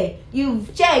nowhere,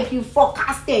 you've checked, you've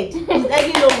forecasted, it's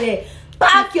heading nowhere.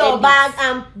 Pack your bag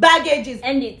and baggages.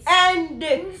 End it.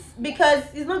 Because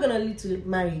it's not gonna lead to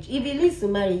marriage. If it leads to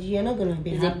marriage, you're not gonna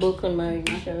be It's a happy. broken marriage,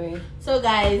 sorry. So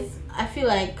guys, I feel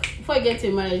like before you get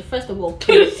to marriage, first of all,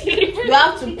 pray. You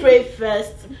have to pray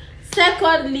first.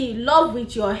 Secondly, love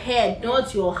with your head,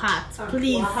 not your heart.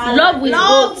 Please. Love with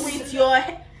Love both. with your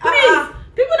head. Please.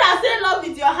 People that say love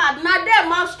with your heart, now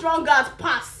them have strong as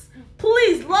pass.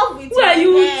 Please love with your Where are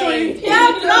you head. trying to-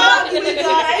 Yeah, love with your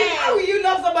head. How will you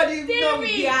love somebody if you don't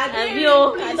Theory. have Have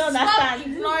you? Please I don't stop understand.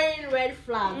 ignoring red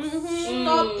flags.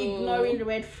 Stop ignoring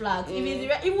red flags. If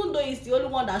it's even though it's the only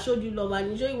one that showed you love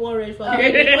and he showed you one red flag,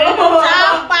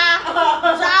 Japa,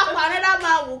 another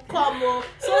man will come. Oh.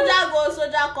 Soldier go,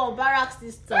 soldier come. Barracks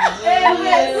this time.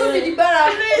 Who be the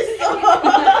barrack?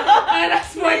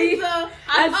 That's funny.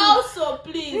 And also,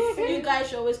 please, you guys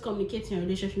should always communicate in your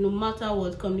relationship, no matter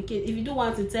what. Communicate. If you don't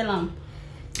want to tell them.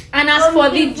 And as for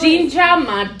the ginger,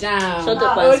 madam. Shut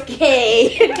up and speak.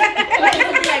 Okay.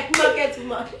 Like market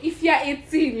woman. If you're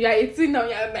 18, now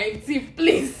you're 19,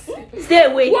 please. Stay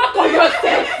away. Work on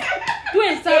yourself. Do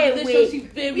a Stay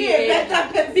relationship very Be a well.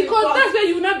 better person. Because that's where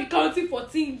you will not be counting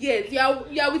 14 years.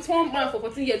 You're with one man for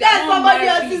 14 years. That's You're not somebody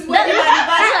married. else's wedding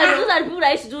anniversary. Those are the people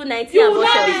that used to do 90 You will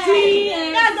not abortions. be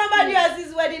doing. That's somebody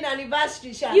else's wedding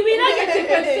anniversary. Sha. You will not get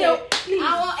a yourself.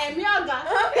 Our Emiaga.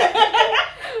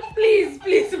 Please.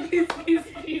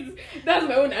 That's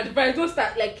my own advice. Don't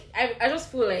start like I just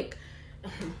feel like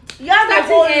You have a starting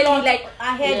whole early, lot like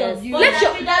ahead Yes. of you. But Let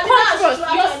your- that's come first.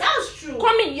 true. Yours- That's true.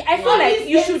 coming. I feel Well, like it's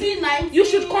you should 18, 19. you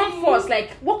should come first. Like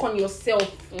work on yourself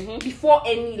before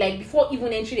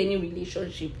even entering any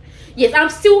relationship. Yes,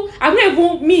 I've not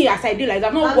even me as I do like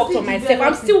I've not I'm worked still on myself. I'm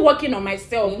developing. still working on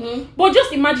myself. But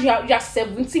just imagine you're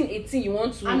 17, 18, you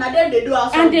want to And then they do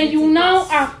outside and then you beauty now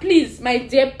pass. please my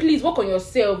dear, please work on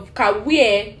yourself.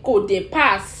 Career go there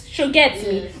pass. She'll get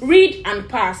me. Read and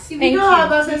pass. If Thank you don't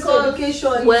have access to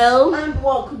education, Well, and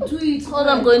work, do it. all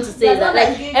I'm going to say is that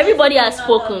like everybody has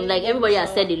spoken, like everybody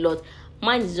has said a lot.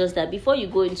 Mine is just that before you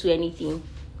go into anything,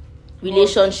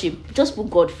 relationship, just put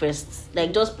God first.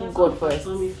 Like just put God first.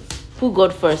 Put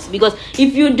God first. Because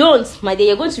if you don't, my dear,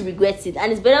 you're going to regret it.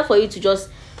 And it's better for you to just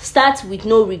start with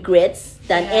no regrets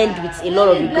than end with a lot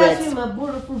of regrets.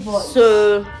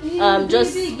 So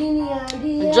just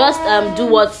do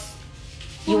what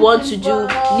you want to do,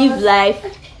 live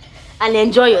life and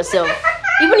enjoy yourself.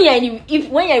 Even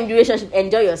when you're in the relationship,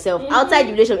 enjoy yourself. Outside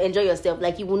the relationship, enjoy yourself.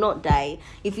 Like you will not die.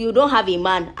 If you don't have a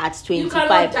man at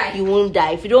 25, you won't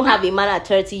die. If you don't have a man at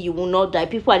 30, you will not die.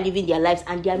 People are living their lives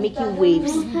and they are making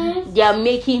waves. They are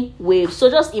making waves.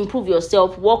 So just improve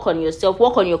yourself, work on yourself,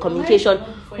 work on your communication,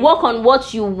 work on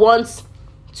what you want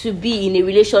to be in a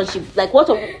relationship, like work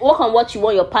on what you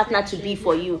want your partner to be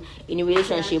for you in a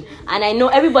relationship. And I know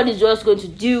everybody's just going to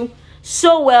do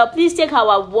so well. Please take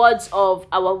our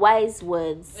wise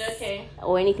words, Okay.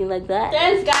 or anything like that.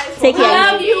 Thanks, guys. Take care.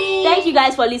 I love you. Thank you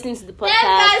guys for listening to the podcast.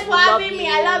 Thanks, guys, for We love having me.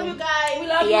 you. I love you guys. We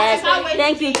love Yes, you. I can't wait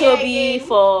thank to you, be here Tobi, again.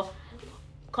 for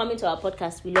coming to our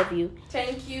podcast. We love you.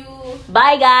 Thank you.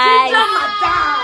 Bye, guys. Madam.